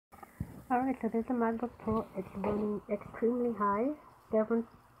Alright, so there's a MacBook Pro. It's running extremely high,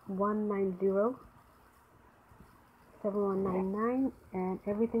 7190, 7199, and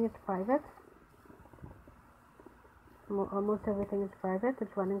everything is private. Almost everything is private.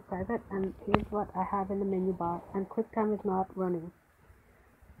 It's running private, and here's what I have in the menu bar. And QuickTime is not running.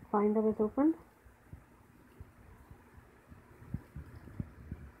 Finder is open.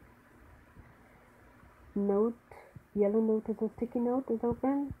 Note, yellow note is a sticky note is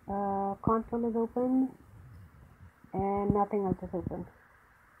open. Console is open, and nothing else is open.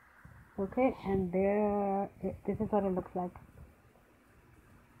 Okay, and this is what it looks like.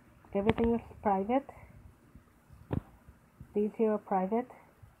 Everything is private. These here are private.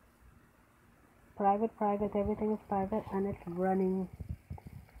 Private, everything is private, and it's running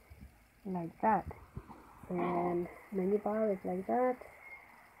like that. And menu bar is like that.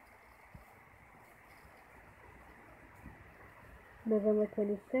 November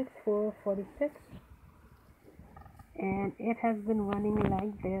 26, 4:46, and it has been running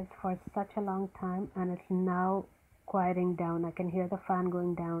like this for such a long time, and it's now quieting down. I can hear the fan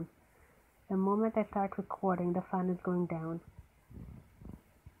going down. The moment I start recording, the fan is going down.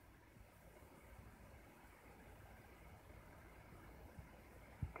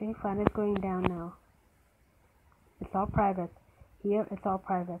 Okay, fan is going down now. It's all private. Here it's all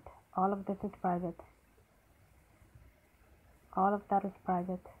private. All of this is private. All of that is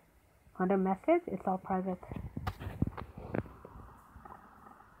private. Under message, it's all private.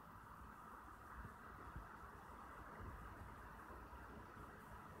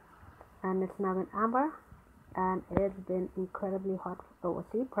 And it's now in amber, and it's been incredibly hot. Oh,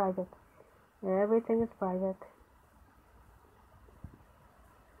 see, private. Everything is private.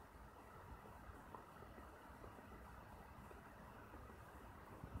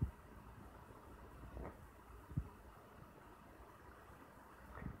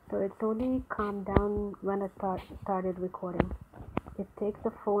 So it's only calmed down when I started recording. It takes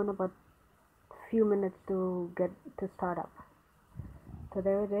the phone about a few minutes to get to start up. So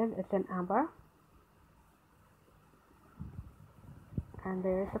there it is. It's in amber, and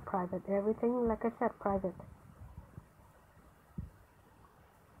there is a private. Everything, like I said, private.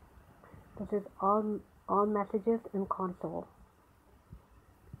 This is all messages in console.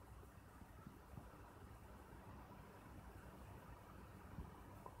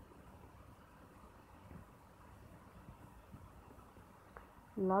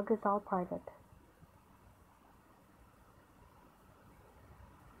 Log is all private.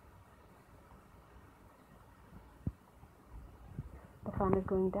 The fan is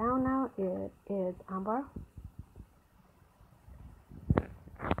going down now. It is amber.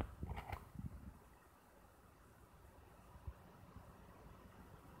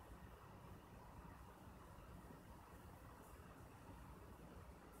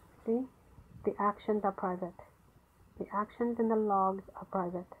 See? The actions are private. The actions in the logs are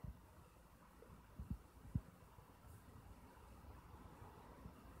private.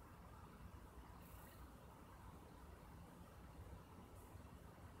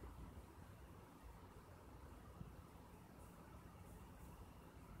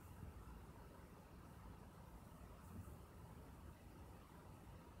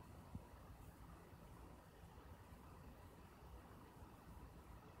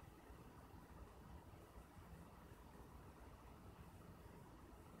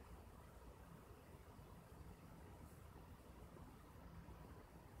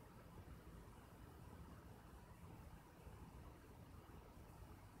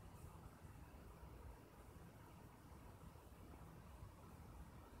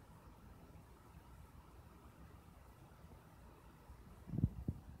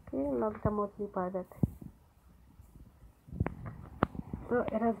 Okay, logs are mostly private. So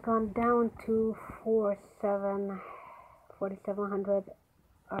it has gone down to 4700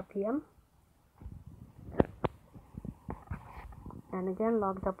 RPM. And again,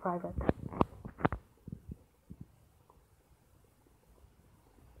 logs are private.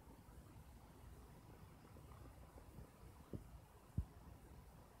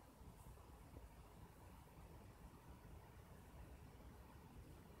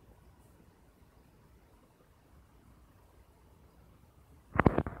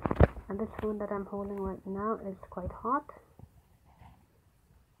 And this phone that I'm holding right now is quite hot.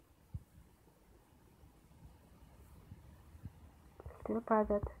 Still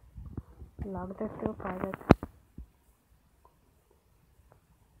private. Logs are still private.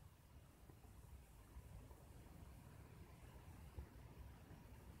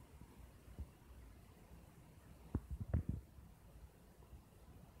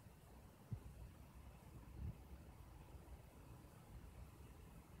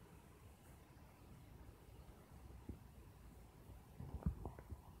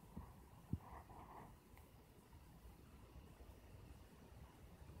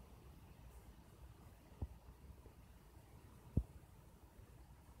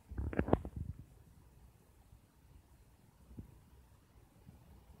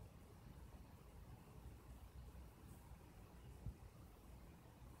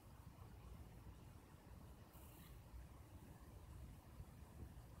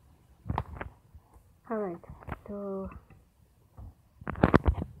 Alright, so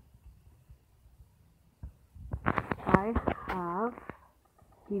I have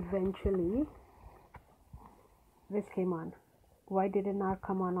eventually, this came on. Why did it not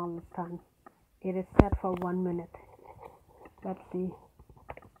come on all this time? It is set for 1 minute. Let's see.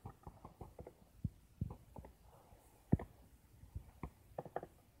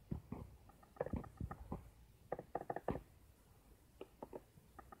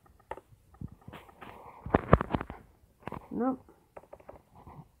 Nope.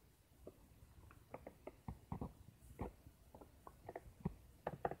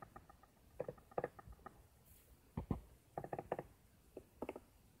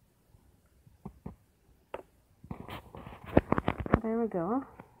 There we go.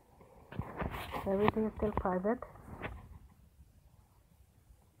 Everything is still private.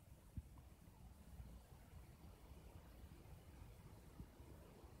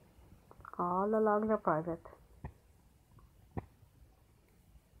 All the logs are private.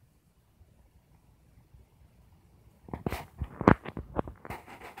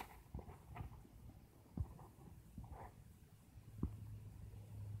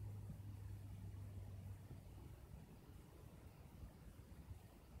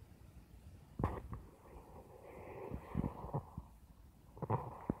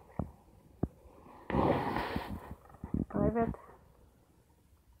 Private.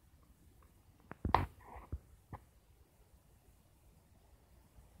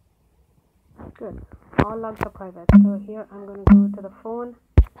 Good. All logs are private. So here I'm going to go to the phone,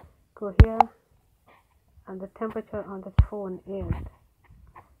 go here, and the temperature on this phone is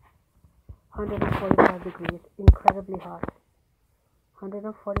 145 degrees, incredibly hot.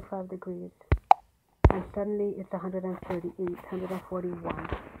 145 degrees. And suddenly it's 138, 141.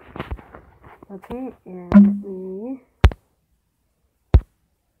 Okay, and let me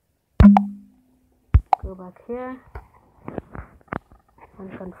go back here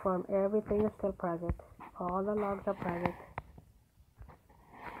and confirm everything is still private. All the logs are private.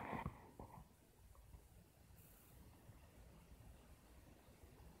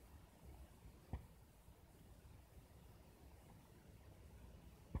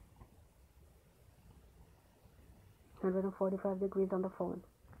 $145 degrees on the phone.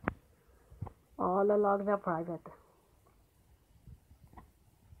 All the logs are private.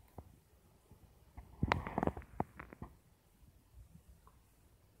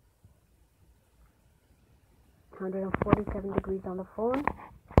 $147 degrees on the phone.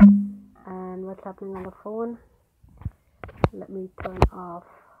 And what's happening on the phone? Let me turn off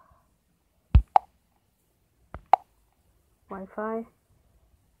Wi-Fi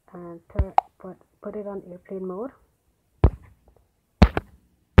and put it on airplane mode.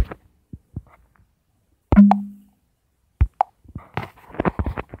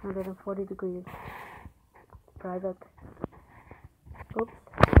 140 degrees. Private. Oops.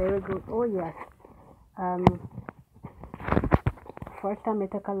 Very good. Oh yes. First time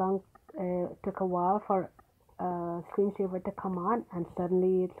it took a while for screensaver to come on, and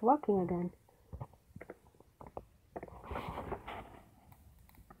suddenly it's working again.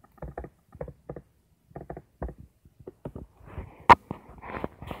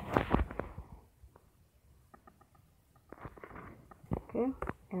 Okay,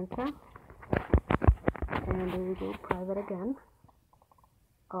 enter, and there we go, private again.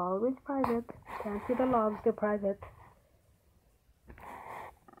 Always private. Can't see the logs, they're private.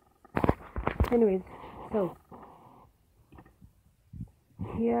 Anyways, so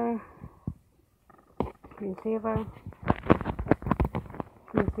here, screensaver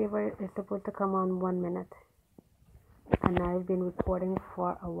is supposed to come on 1 minute, and I've been recording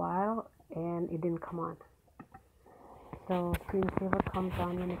for a while and it didn't come on. So screensaver comes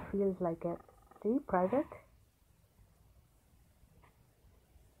on when it feels like it. See, private.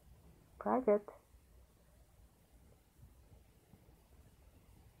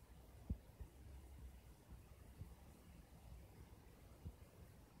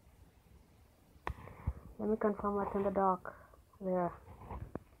 Let me confirm what's in the dock. There.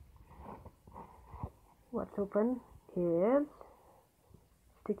 What's open is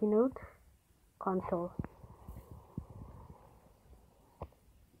sticky note, console,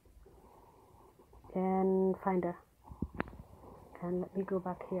 and finder. And let me go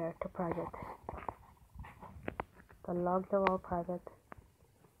back here to private. The logs are all private.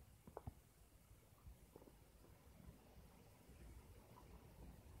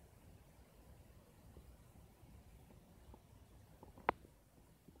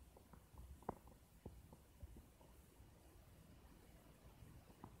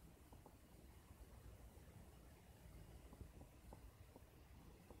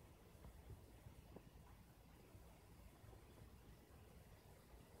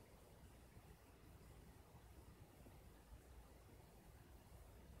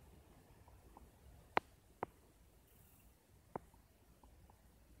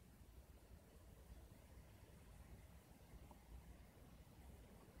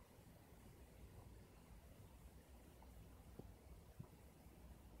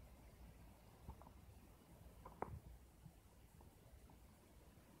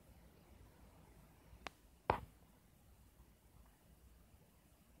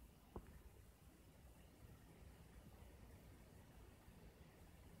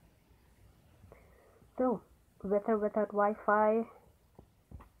 So with or without Wi-Fi,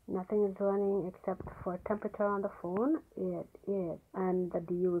 nothing is running except for temperature on the phone. It is, and the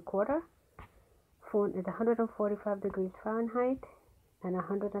DU recorder. Phone is 145 degrees Fahrenheit and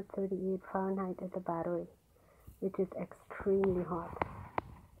 138 Fahrenheit is the battery, which is extremely hot.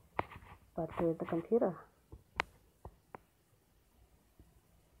 But so is the computer.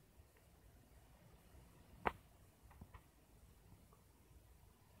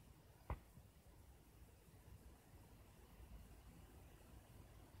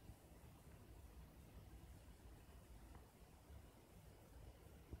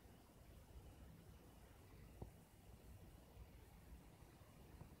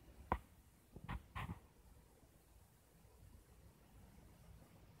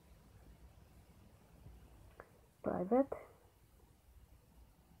 Private.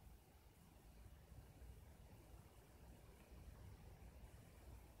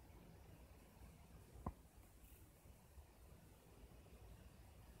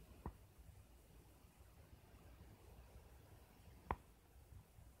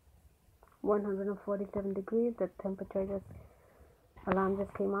 $147 degrees. The temperature alarm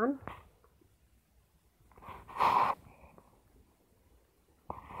just came on.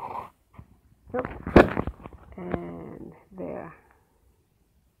 Nope. And there.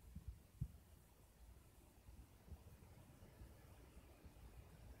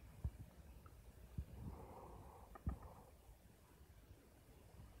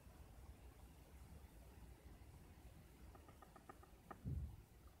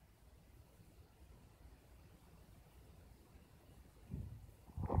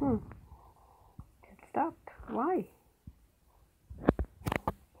 It stopped. Why?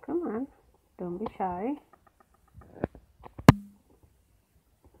 Come on. Don't be shy.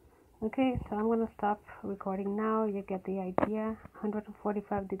 Okay, so I'm going to stop recording now. You get the idea.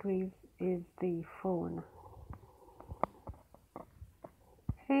 145 degrees is the phone.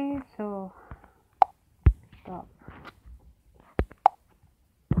 Okay, so stop.